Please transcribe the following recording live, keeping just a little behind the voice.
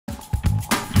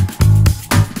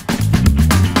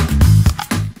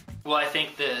Well, I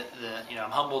think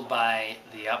I'm humbled by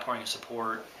the outpouring of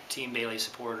support. Team Bailey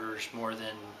supporters,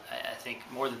 I think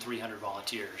more than 300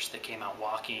 volunteers that came out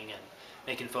walking and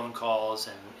making phone calls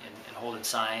and holding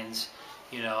signs,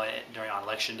 during on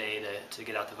election day to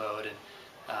get out the vote. And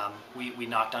we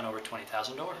knocked on over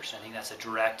 20,000 doors. I think that's a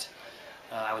direct,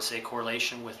 I would say,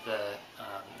 correlation with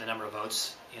the number of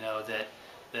votes,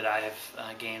 that I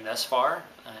have gained thus far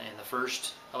in the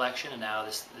first election, and now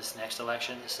this next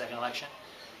election, the second election.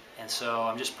 And so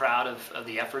I'm just proud of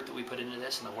the effort that we put into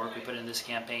this and the work we put into this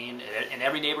campaign in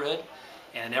every neighborhood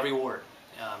and in every ward.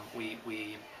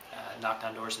 We knocked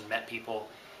on doors and met people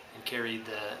and carried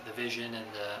the vision and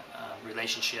the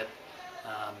relationship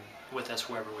with us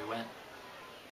wherever we went.